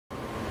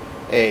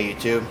Hey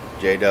YouTube,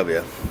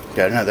 JW.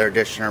 Got another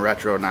edition of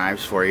Retro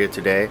Knives for you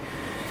today,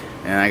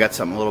 and I got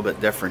something a little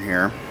bit different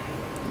here.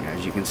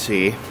 As you can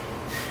see,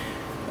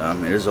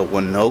 it is a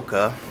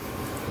Wenoka,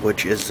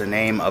 which is the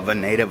name of a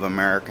Native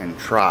American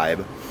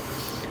tribe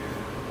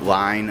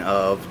line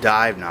of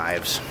dive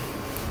knives.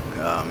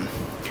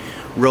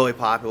 Really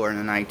popular in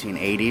the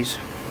 1980s.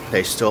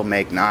 They still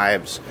make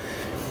knives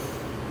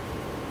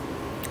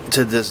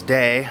to this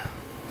day,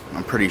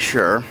 I'm pretty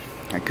sure.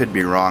 I could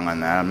be wrong on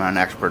that. I'm not an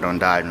expert on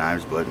dive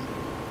knives, but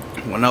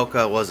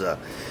Wenoka was a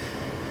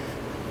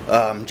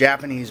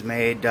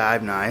Japanese-made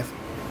dive knife,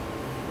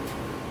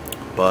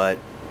 but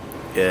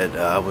it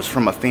was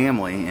from a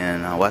family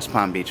in West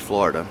Palm Beach,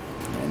 Florida,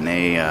 and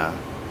they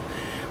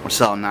were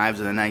selling knives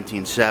in the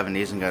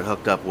 1970s and got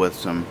hooked up with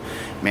some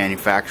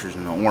manufacturers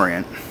in the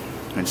Orient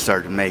and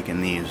started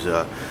making these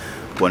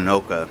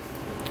Wenoka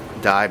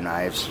dive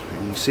knives.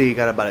 And you see, you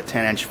got about a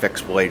 10-inch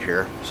fixed blade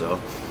here,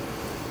 so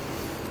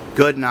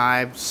good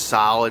knife,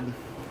 solid,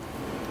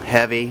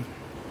 heavy.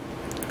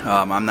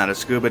 I'm not a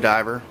scuba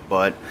diver,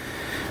 but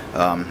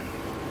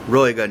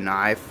really good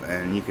knife,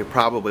 and you could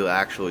probably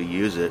actually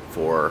use it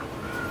for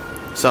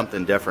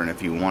something different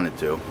if you wanted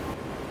to.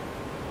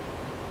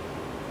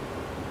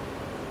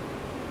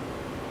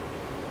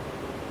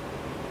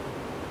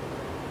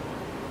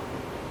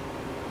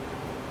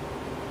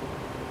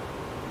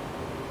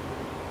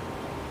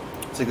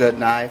 It's a good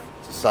knife,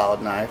 it's a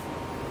solid knife.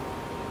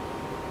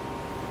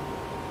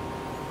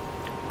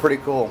 Pretty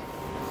cool.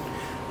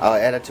 I'll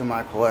add it to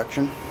my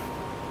collection.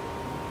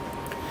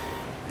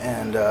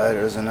 And it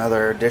is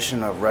another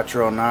edition of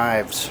Retro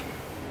Knives,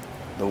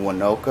 the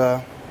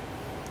Wenoka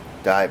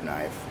dive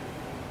knife.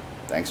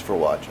 Thanks for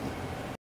watching.